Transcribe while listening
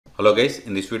Hello guys,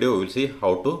 in this video we will see how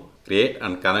to create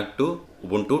and connect to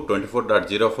Ubuntu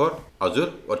 24.04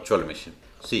 Azure Virtual Machine.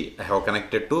 See, I have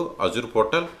connected to Azure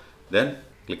portal, then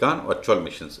click on Virtual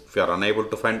Machines. If you are unable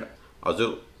to find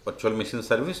Azure Virtual Machine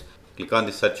service, click on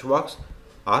the search box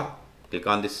or click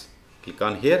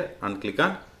on here and click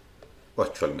on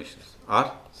Virtual Machines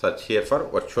or search here for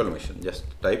Virtual Machine. Just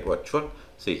type virtual.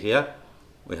 See here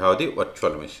we have the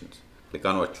Virtual Machines. Click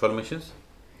on Virtual Machines.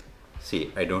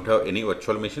 See, I don't have any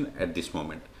virtual machine at this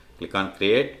moment. Click on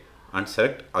create and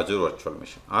select Azure Virtual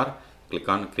Machine, or click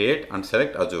on create and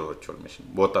select Azure Virtual Machine.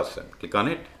 Both are same. Click on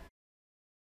it.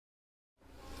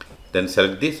 Then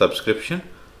select the subscription.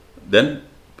 Then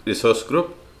resource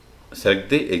group.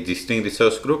 Select the existing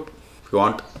resource group. If you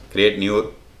want create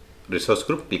new resource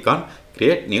group, click on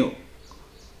create new.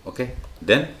 Okay.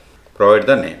 Then provide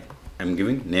the name. I am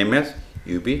giving name as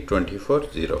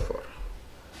UB2404.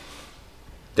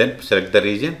 Then select the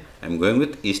region. I am going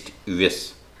with East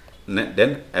US.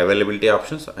 Then availability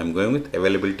options. I am going with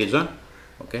availability zone.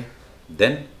 Okay.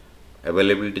 Then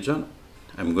availability zone.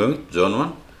 I am going with zone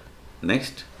 1.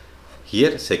 Next,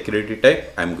 here security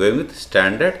type. I am going with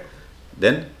standard.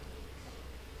 Then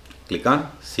click on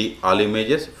see all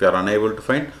images. If you are unable to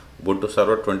find Ubuntu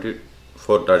Server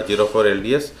 24.04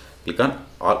 LTS, click on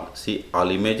see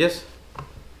all images.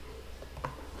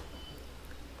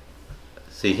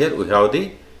 See here we have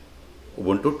the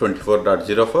Ubuntu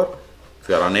 24.04. If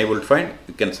you are unable to find,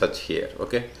 you can search here.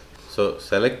 Okay. So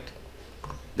select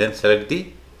the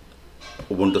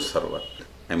Ubuntu server.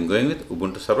 I am going with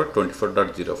Ubuntu server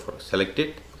 24.04. Select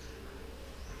it.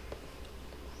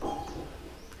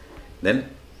 Then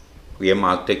VM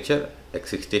architecture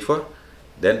x64.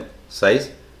 Then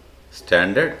size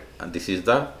standard, and this is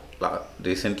the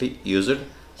recently used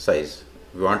size.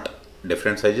 If you want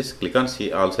different sizes, click on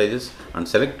see all sizes and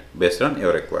select based on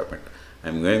your requirement. I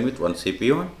am going with one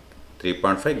CPU and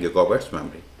 3.5 gigabytes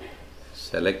memory.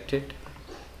 Select it.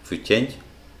 If you change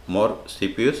more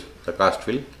CPUs, the cost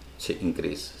will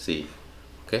increase. See,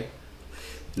 okay.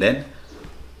 Then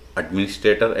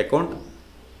administrator account,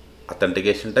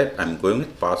 authentication type. I am going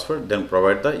with password. Then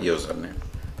provide the username.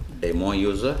 Demo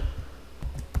user.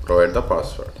 Provide the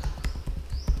password.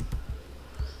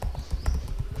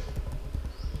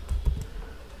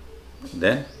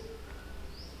 Then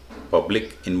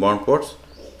public inbound ports,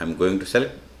 I am going to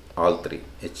select all three: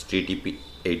 HTTP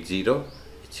 80,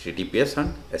 HTTPS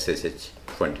and SSH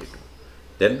 22.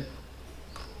 Then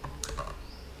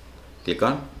click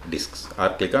on disks or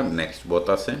click on next. Both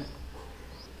are same.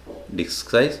 Disk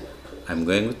size, I am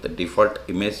going with the default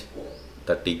image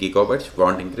 30 gigabytes. If you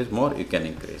want to increase more, you can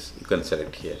increase. You can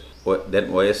select here.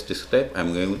 Then OS disk type, I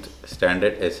am going with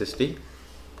standard SSD.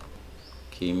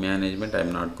 Key management, I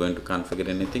am not going to configure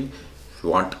anything. If you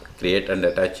want to create and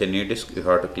attach a new disk, you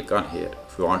have to click on here.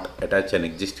 If you want to attach an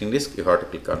existing disk, you have to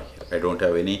click on here. I don't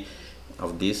have any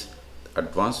of these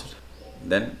advanced.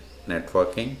 Then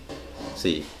networking,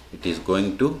 see, it is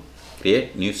going to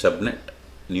create new subnet,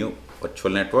 new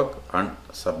virtual network and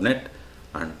subnet,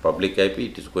 and public IP.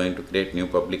 It is going to create new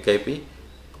public IP.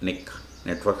 NIC,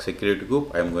 network security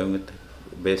group, I am going with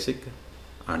basic,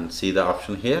 and see the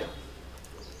option here.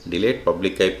 Delete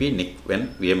public IP NIC when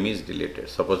VM is deleted.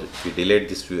 Suppose if you delete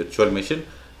this virtual machine,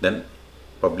 then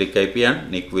public IP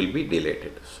and NIC will be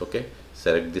deleted. So, okay,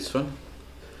 select this one.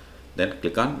 Then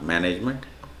click on management.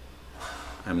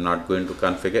 I am not going to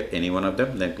configure any one of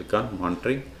them. Then click on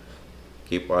monitoring.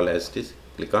 Keep all as it is.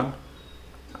 Click on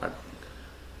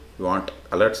you want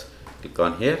alerts. Click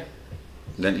on here.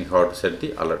 Then you have to set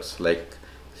the alerts like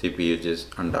CPU uses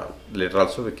and all. Later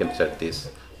also we can set this.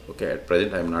 Okay, at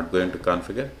present I am not going to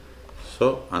configure,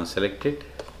 so unselect it.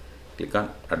 Click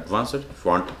on advanced. If you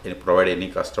want to provide any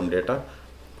custom data,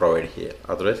 provide here.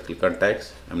 Otherwise click on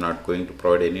tags. I am not going to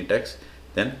provide any tags.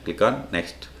 Then click on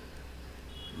next,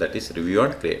 that is review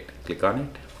and create. Click on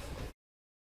it.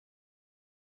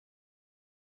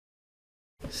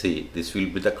 See, this will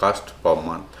be the cost per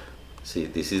month. See,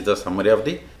 this is the summary of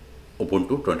the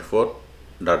Ubuntu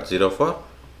 24.04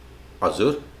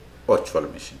 Azure Virtual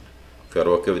Machine. If you are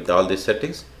okay with all these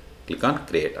settings, click on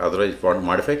create. Otherwise, if you want to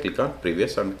modify, click on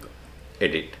previous and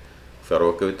edit. If you are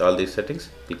okay with all these settings,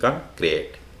 click on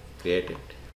create. Create it.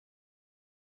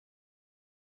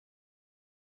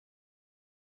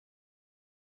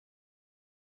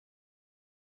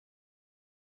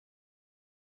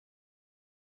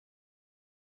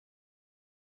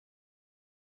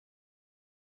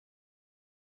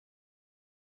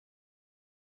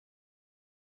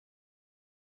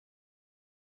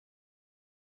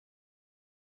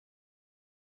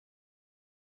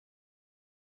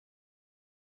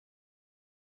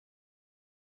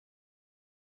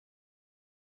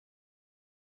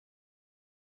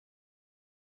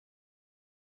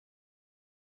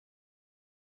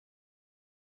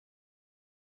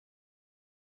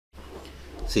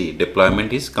 See,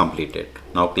 deployment is completed.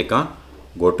 Now click on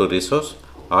go to resource,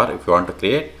 or if you want to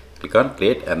create, click on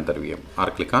create another VM, or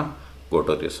click on go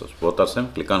to resource. Both are same.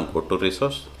 Click on go to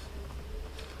resource.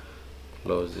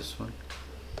 Close this one.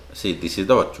 See, this is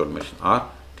the virtual machine. Or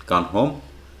click on home,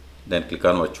 then click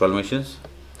on virtual machines,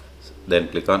 then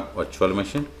click on virtual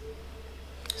machine.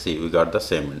 See, we got the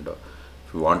same window.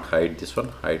 If you want hide this one,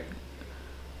 hide.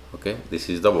 Okay, this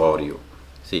is the overview.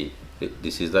 See,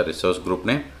 this is the resource group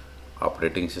name,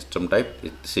 operating system type.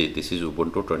 See, this is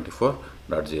Ubuntu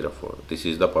 24.04. This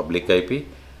is the public IP,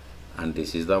 and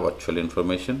this is the virtual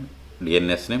information.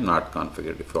 DNS name not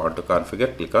configured. If you want to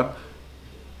configure, click on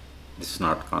this is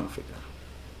not configured.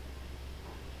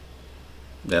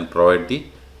 Then provide the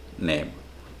name.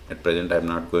 At present I am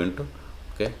not going to.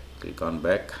 Okay, click on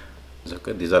back.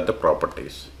 Okay, these are the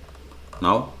properties.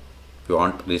 Now if you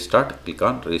want to restart, click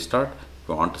on restart. If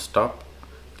you want to stop,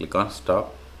 click on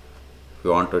stop. If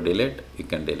you want to delete, you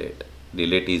can delete.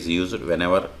 Delete is used when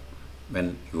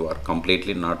you are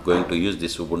completely not going to use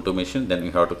this Ubuntu machine, then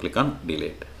you have to click on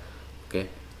delete. Okay,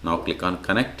 now click on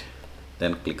connect,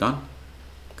 then click on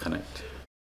connect.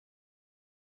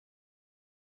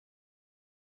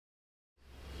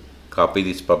 Copy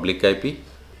this public IP.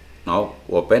 Now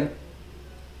open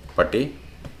putty.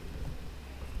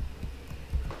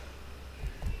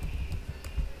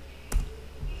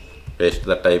 Paste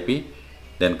that IP,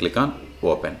 then click on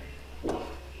open.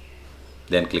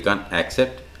 Then click on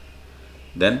accept.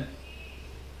 Then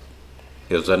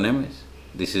username is,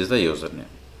 this is the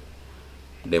username,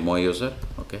 demo user.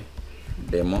 Okay,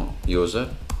 demo user.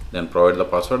 Then provide the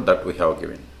password that we have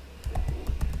given.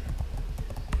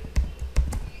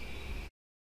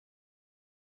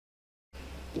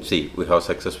 See, we have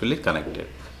successfully connected.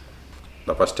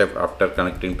 The first step after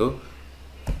connecting to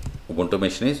Ubuntu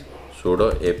machine is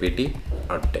sudo apt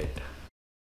update.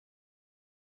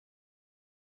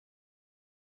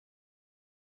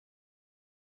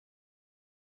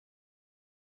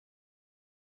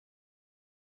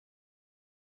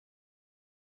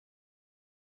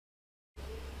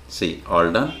 See,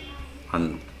 all done,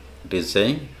 and it is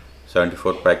saying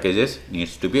 74 packages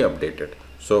needs to be updated.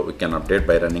 So we can update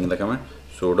by running the command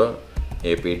sudo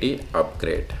apt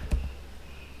upgrade.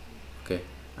 Okay,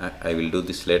 I will do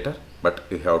this later, but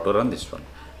you have to run this one.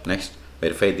 Next,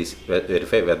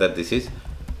 verify whether this is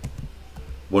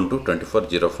Ubuntu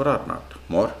 24.04 or not.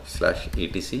 More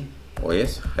 /etc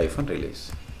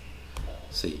os-release.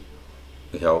 See,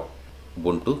 we have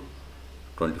Ubuntu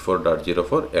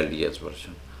 24.04 LTS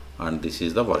version, and this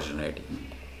is the version ID.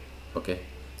 Okay,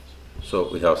 so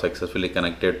we have successfully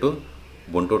connected to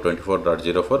Ubuntu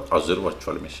 24.04 Azure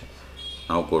Virtual Machine.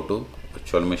 Now go to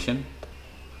Virtual Machine,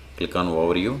 click on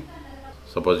Overview.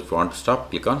 Suppose if you want to stop,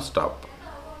 click on Stop.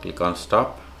 Click on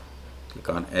Stop, click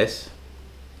on S.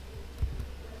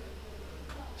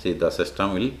 See, the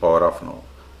system will power off now.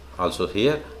 Also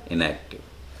here inactive.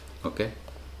 Okay,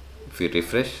 if you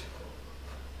refresh,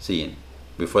 see,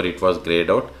 before it was grayed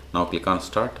out. Now click on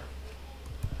Start.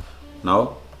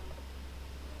 Now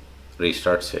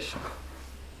restart session.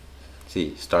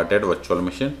 See, started virtual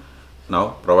machine.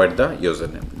 Now provide the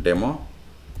username, demo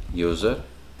user,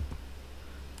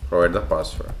 provide the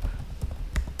password.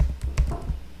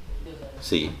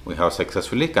 See, we have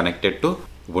successfully connected to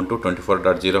Ubuntu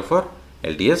 24.04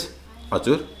 LTS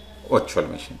Azure Virtual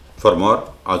Machine. For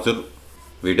more Azure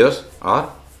videos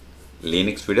or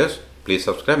Linux videos, please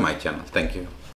subscribe my channel. Thank you.